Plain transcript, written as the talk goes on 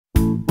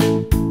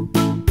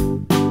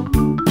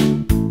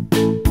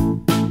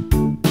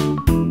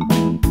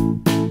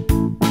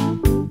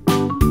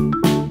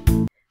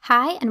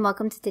Hi, and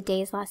welcome to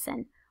today's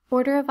lesson,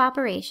 Order of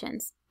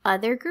Operations,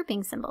 Other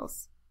Grouping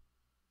Symbols.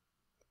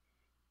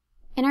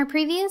 In our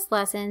previous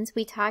lessons,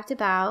 we talked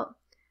about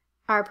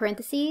our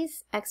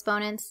parentheses,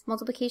 exponents,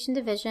 multiplication,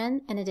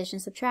 division, and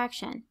addition,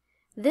 subtraction.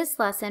 This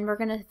lesson, we're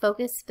going to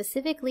focus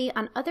specifically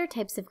on other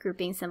types of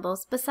grouping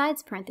symbols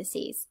besides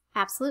parentheses,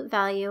 absolute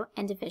value,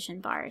 and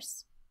division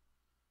bars.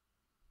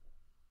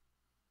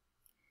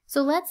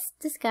 So let's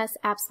discuss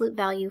absolute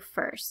value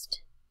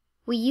first.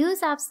 We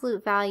use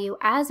absolute value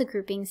as a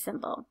grouping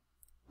symbol.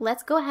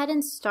 Let's go ahead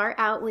and start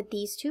out with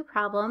these two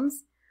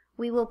problems.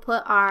 We will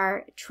put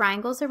our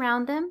triangles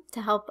around them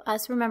to help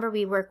us remember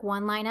we work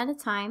one line at a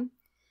time.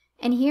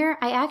 And here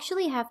I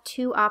actually have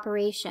two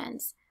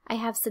operations. I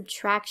have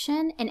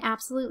subtraction and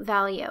absolute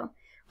value.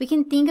 We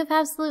can think of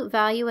absolute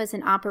value as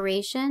an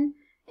operation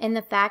in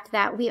the fact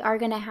that we are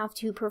going to have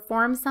to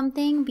perform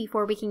something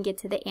before we can get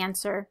to the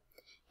answer.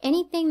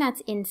 Anything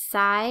that's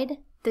inside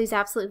those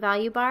absolute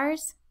value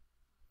bars,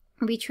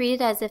 we treat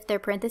it as if they're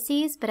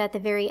parentheses, but at the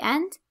very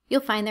end,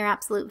 you'll find their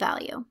absolute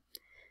value.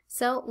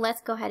 So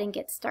let's go ahead and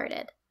get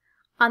started.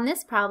 On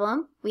this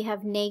problem, we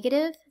have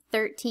negative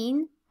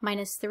 13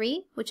 minus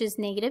 3, which is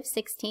negative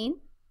 16.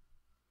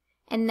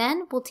 And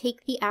then we'll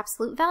take the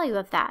absolute value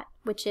of that,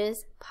 which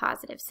is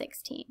positive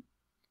 16.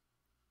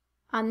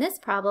 On this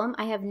problem,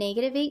 I have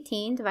negative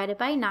 18 divided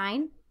by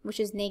 9, which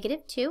is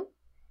negative 2.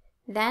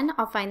 Then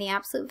I'll find the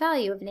absolute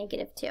value of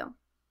negative 2.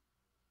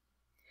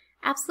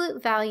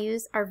 Absolute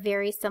values are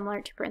very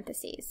similar to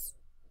parentheses.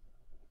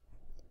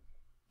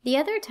 The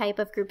other type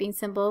of grouping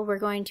symbol we're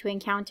going to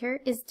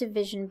encounter is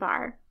division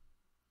bar.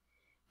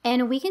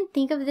 And we can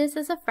think of this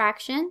as a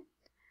fraction.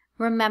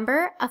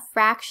 Remember, a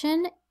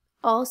fraction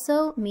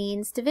also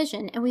means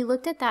division, and we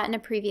looked at that in a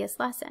previous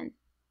lesson.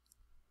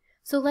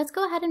 So let's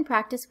go ahead and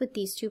practice with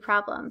these two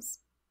problems.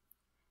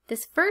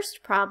 This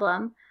first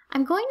problem,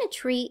 I'm going to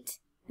treat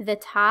the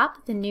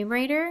top, the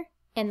numerator,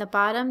 and the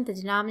bottom, the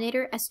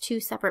denominator, as two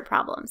separate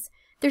problems.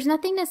 There's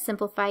nothing to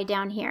simplify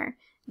down here.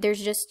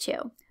 There's just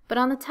two. But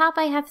on the top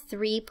I have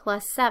 3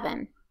 plus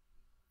 7.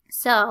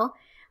 So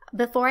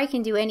before I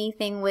can do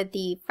anything with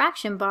the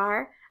fraction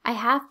bar, I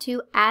have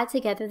to add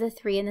together the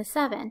 3 and the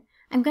 7.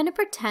 I'm going to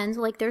pretend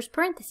like there's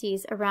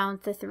parentheses around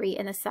the 3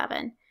 and the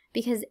 7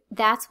 because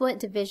that's what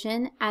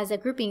division as a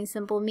grouping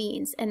symbol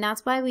means, and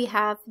that's why we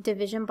have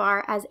division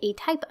bar as a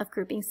type of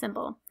grouping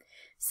symbol.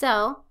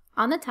 So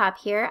on the top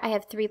here, I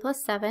have 3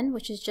 plus 7,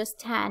 which is just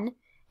 10,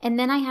 and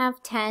then I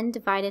have 10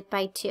 divided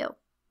by 2.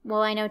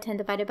 Well, I know 10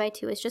 divided by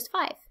 2 is just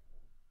 5.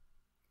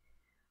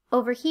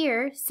 Over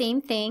here,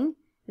 same thing.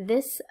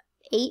 This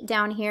 8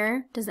 down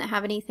here doesn't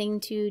have anything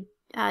to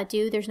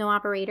do. There's no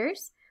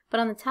operators. But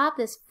on the top,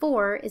 this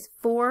 4 is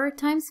 4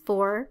 times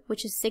 4,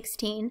 which is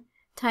 16,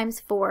 times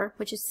 4,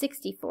 which is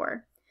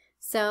 64.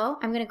 So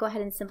I'm going to go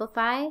ahead and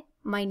simplify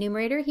my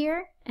numerator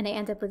here, and I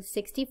end up with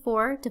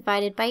 64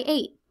 divided by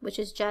 8, which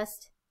is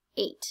just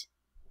 8.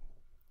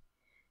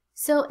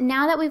 So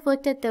now that we've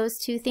looked at those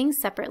two things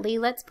separately,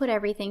 let's put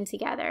everything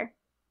together.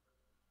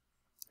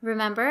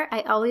 Remember,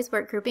 I always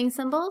work grouping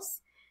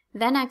symbols,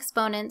 then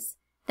exponents,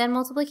 then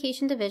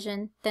multiplication,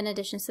 division, then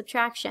addition,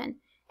 subtraction.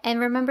 And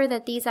remember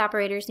that these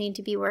operators need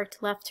to be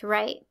worked left to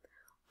right.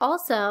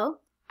 Also,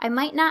 I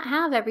might not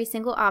have every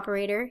single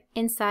operator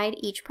inside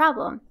each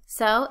problem.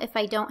 So if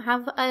I don't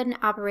have an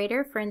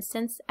operator, for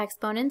instance,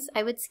 exponents,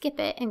 I would skip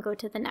it and go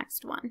to the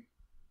next one.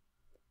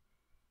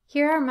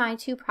 Here are my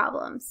two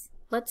problems.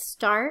 Let's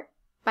start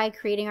by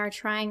creating our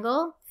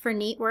triangle for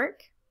neat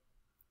work.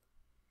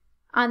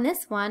 On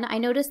this one, I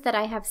noticed that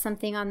I have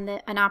something on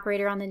an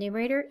operator on the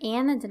numerator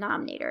and the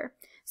denominator.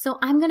 So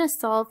I'm going to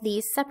solve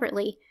these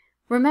separately.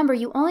 Remember,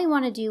 you only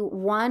want to do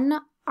one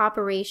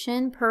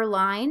operation per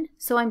line,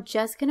 so I'm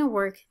just going to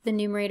work the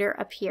numerator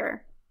up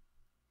here.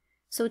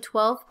 So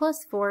 12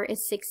 plus 4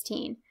 is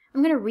 16.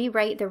 I'm going to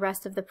rewrite the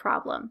rest of the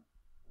problem.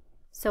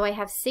 So I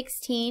have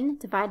 16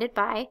 divided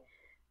by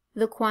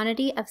the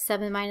quantity of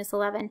 7 minus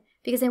 11,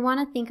 because I want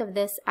to think of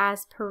this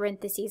as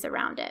parentheses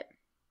around it.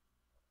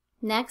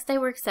 Next, I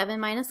work 7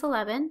 minus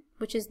 11,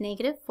 which is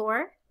negative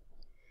 4.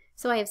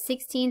 So I have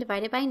 16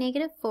 divided by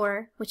negative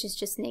 4, which is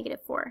just negative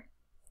 4.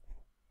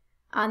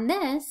 On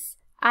this,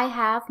 I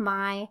have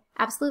my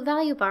absolute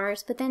value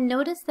bars, but then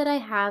notice that I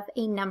have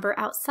a number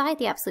outside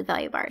the absolute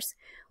value bars.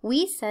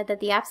 We said that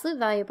the absolute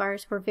value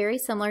bars were very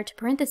similar to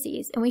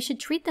parentheses, and we should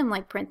treat them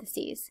like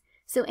parentheses.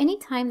 So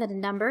anytime that a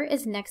number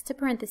is next to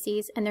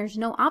parentheses and there's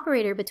no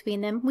operator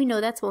between them, we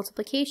know that's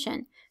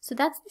multiplication. So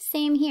that's the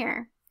same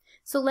here.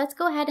 So let's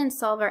go ahead and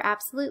solve our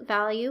absolute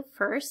value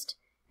first.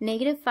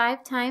 Negative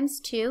 5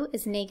 times 2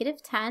 is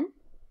negative 10.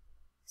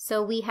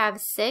 So we have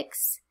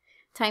 6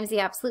 times the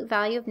absolute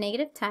value of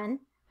negative 10.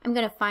 I'm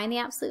going to find the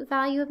absolute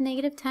value of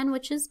negative 10,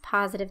 which is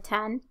positive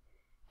 10.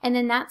 And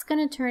then that's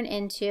going to turn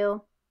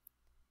into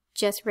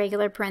just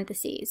regular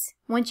parentheses.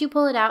 Once you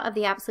pull it out of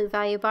the absolute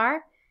value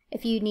bar,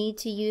 if you need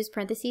to use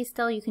parentheses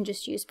still, you can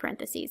just use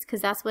parentheses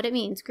because that's what it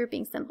means,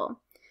 grouping symbol.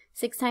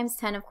 6 times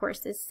 10, of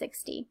course, is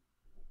 60.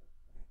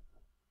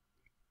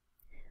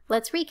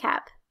 Let's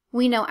recap.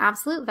 We know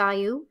absolute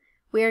value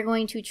we are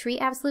going to treat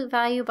absolute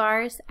value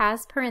bars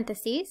as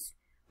parentheses.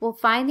 We'll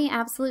find the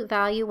absolute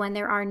value when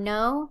there are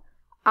no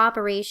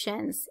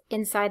operations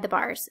inside the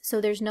bars,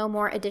 so there's no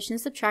more addition,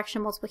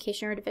 subtraction,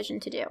 multiplication, or division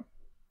to do.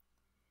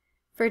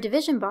 For a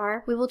division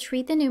bar, we will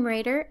treat the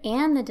numerator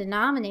and the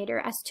denominator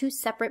as two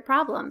separate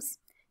problems.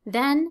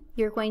 Then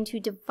you're going to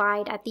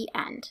divide at the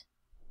end.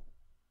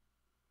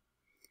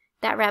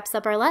 That wraps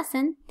up our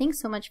lesson. Thanks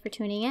so much for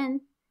tuning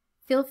in.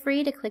 Feel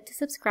free to click to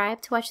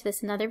subscribe to watch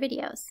this and other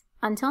videos.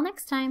 Until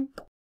next time.